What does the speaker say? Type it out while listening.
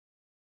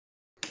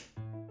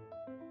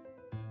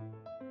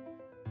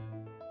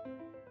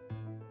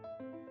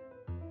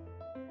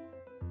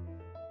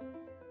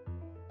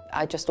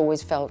I just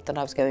always felt that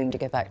I was going to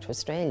go back to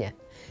Australia.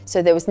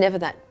 So there was never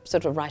that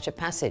sort of rite of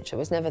passage. There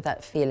was never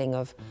that feeling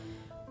of,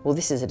 well,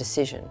 this is a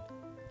decision,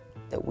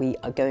 that we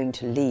are going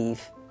to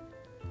leave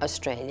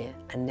Australia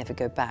and never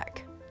go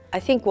back. I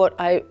think what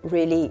I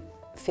really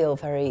feel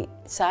very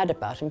sad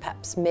about, and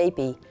perhaps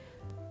maybe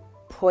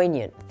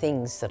poignant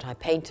things that I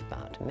paint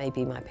about,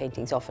 maybe my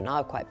paintings often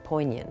are quite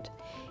poignant,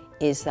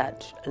 is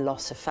that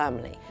loss of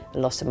family, the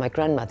loss of my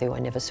grandmother, who I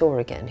never saw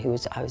again,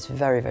 I was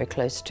very, very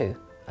close to.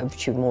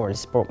 She more or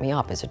less brought me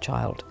up as a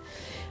child.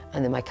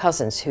 And then my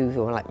cousins, who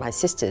were like my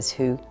sisters,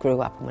 who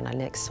grew up, and when I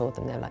next saw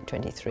them, they were like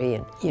 23.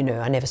 And, you know,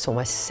 I never saw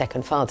my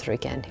second father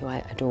again, who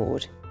I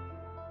adored.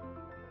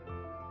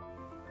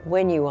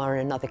 When you are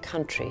in another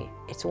country,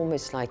 it's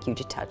almost like you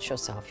detach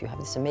yourself. You have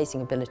this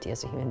amazing ability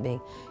as a human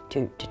being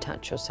to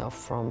detach yourself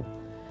from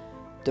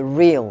the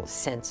real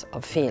sense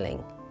of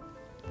feeling.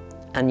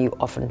 And you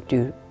often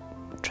do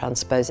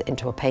transpose it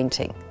into a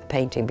painting. The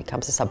painting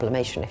becomes a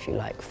sublimation, if you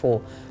like,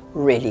 for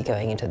really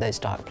going into those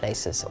dark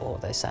places or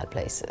those sad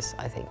places,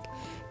 I think.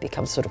 It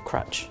becomes sort of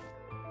crutch.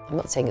 I'm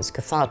not saying it's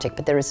cathartic,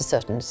 but there is a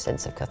certain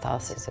sense of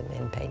catharsis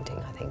in painting,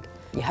 I think.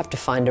 You have to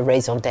find a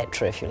raison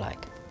d'etre, if you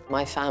like.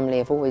 My family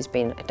have always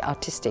been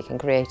artistic and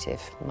creative.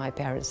 My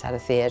parents had a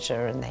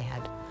theatre and they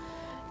had,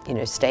 you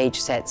know, stage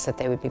sets that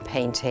they would be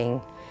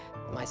painting.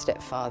 My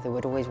stepfather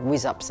would always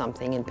whiz up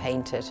something and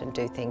paint it and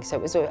do things. So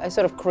it was a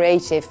sort of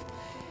creative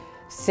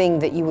thing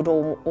that you would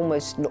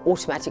almost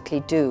automatically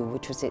do,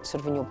 which was sort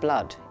of in your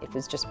blood. It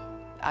was just,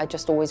 I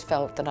just always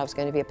felt that I was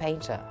going to be a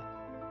painter.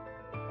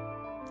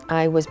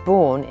 I was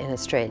born in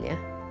Australia.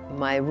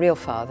 My real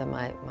father,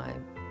 my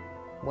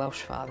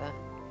Welsh father,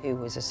 who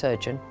was a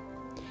surgeon,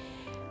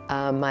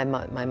 my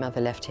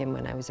mother left him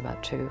when I was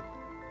about 2.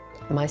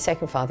 My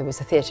second father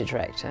was a theatre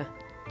director,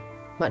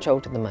 much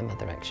older than my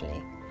mother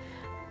actually.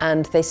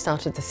 And they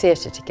started the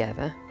theatre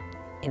together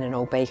in an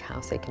old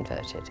bakehouse they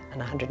converted, an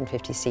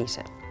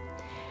 150-seater.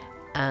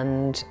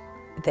 And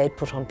they'd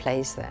put on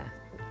plays there.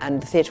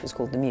 And the theatre was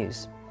called the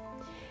Muse.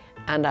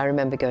 And I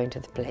remember going to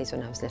the plays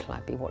when I was little.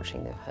 I'd be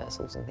watching the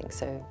rehearsals and things.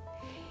 So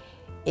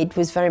it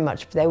was very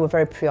much, they were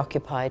very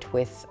preoccupied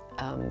with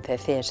their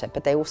theatre,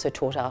 but they also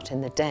taught art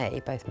in the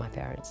day, both my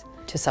parents,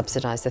 to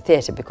subsidise the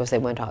theatre because they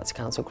weren't Arts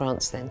Council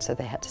grants then, so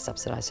they had to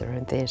subsidise their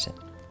own theatre,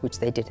 which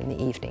they did in the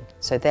evening.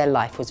 So their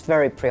life was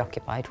very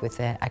preoccupied with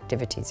their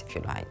activities, if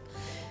you like.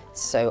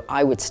 So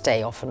I would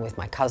stay often with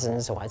my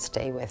cousins, or I'd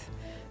stay with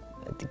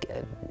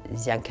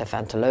Zjanka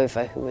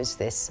Vantelova, who was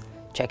this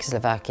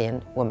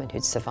Czechoslovakian woman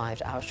who'd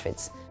survived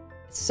Auschwitz.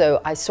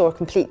 So I saw a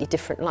completely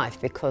different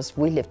life because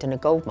we lived in a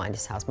gold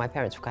miner's house. My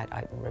parents were quite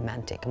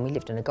romantic, and we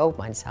lived in a gold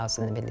miner's house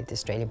in the middle of the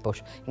Australian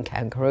bush in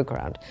Kangaroo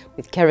Ground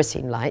with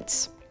kerosene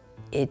lights.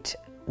 It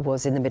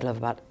was in the middle of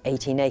about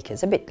 18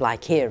 acres, a bit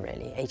like here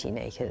really, 18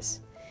 acres.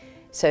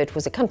 So it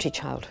was a country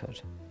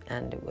childhood,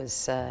 and it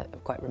was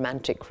quite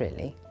romantic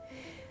really.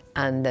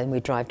 And then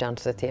we'd drive down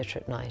to the theatre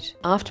at night.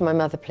 After my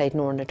mother played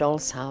Nora in a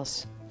Doll's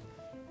House,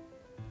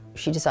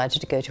 she decided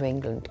to go to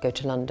England, go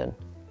to London,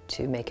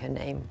 to make her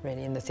name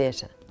really in the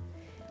theatre.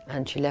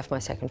 And she left my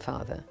second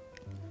father,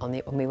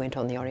 and we went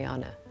on the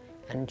Oriana,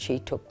 and she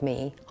took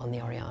me on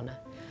the Oriana.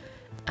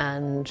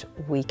 And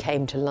we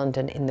came to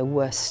London in the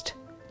worst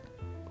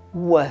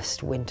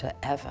winter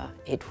ever.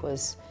 It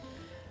was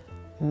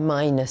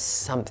minus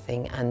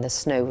something, and the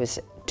snow was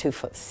 2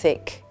 foot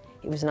thick.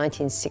 It was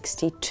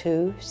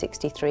 1962,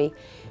 63.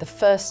 The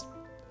first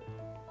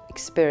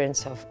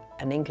experience of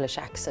an English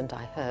accent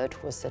I heard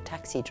was the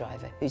taxi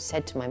driver who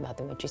said to my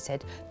mother when she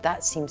said,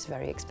 "That seems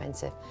very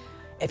expensive.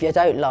 If you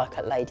don't like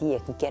it, lady, you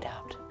can get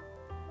out."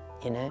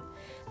 You know,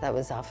 that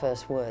was our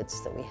first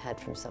words that we had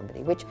from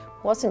somebody, which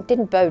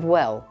didn't bode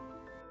well.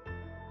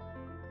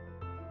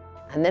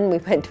 And then we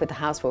went to the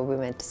house where we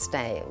went to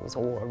stay. It was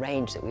all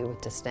arranged that we were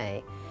to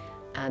stay.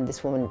 And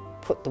this woman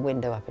put the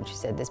window up and she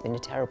said, "There's been a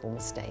terrible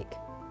mistake.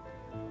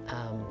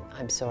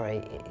 I'm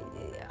sorry,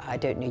 I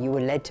don't know, you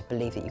were led to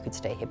believe that you could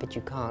stay here, but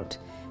you can't.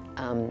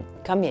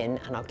 Come in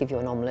and I'll give you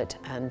an omelette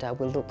and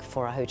we'll look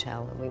for a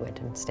hotel." And we went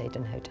and stayed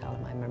in a hotel,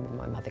 and I remember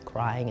my mother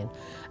crying. And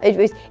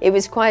it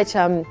was quite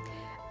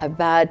a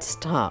bad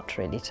start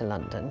really to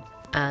London.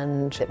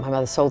 And my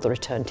mother sold the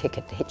return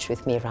ticket, hitched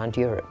with me around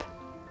Europe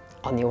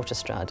on the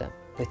autostrada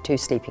with 2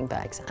 sleeping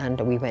bags. And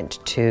we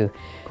went to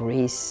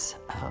Greece,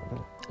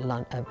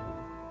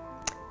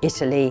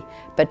 Italy,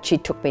 but she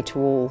took me to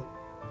all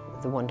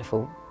the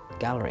wonderful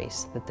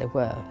galleries that there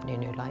were, you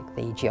know, like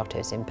the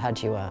Giottos in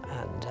Padua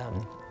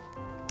and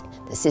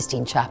the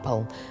Sistine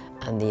Chapel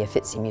and the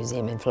Uffizi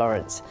Museum in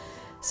Florence.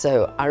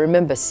 So I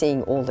remember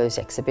seeing all those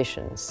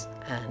exhibitions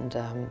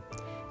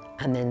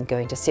and then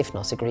going to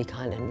Sifnos, a Greek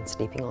island, and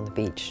sleeping on the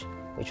beach,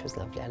 which was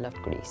lovely. I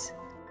loved Greece.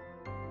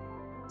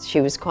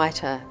 She was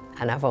quite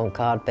an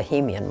avant-garde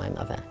bohemian, my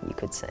mother, you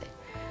could say,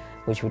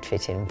 which would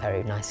fit in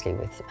very nicely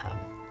with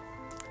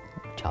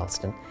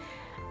Charleston,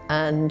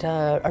 and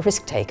a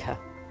risk taker,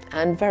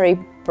 and very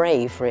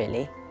brave,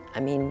 really. I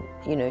mean,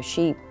 you know,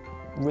 she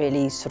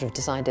really sort of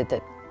decided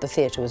that the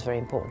theatre was very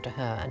important to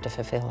her and to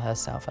fulfil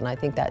herself. And I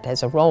think that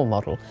as a role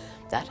model,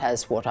 that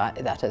is what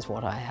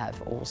I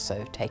have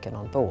also taken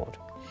on board.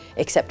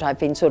 Except I've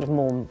been sort of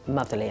more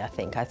motherly, I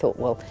think. I thought,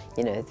 well,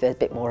 you know, there's a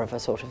bit more of a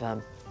sort of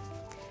a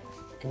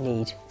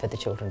need for the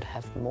children to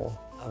have more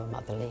of a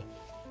motherly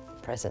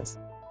presence.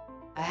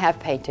 I have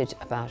painted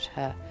about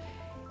her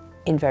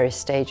in various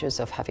stages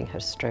of having her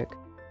stroke.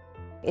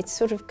 It's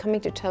sort of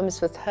coming to terms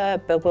with her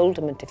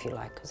bewilderment, if you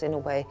like, because in a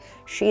way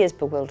she is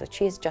bewildered.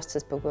 She is just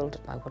as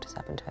bewildered by what has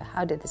happened to her.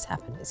 How did this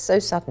happen? It's so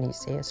sudden, you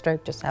see, a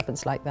stroke just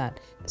happens like that.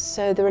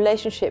 So the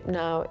relationship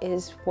now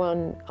is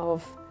one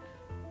of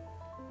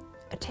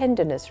a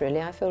tenderness,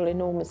 really. I feel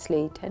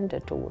enormously tender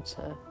towards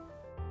her.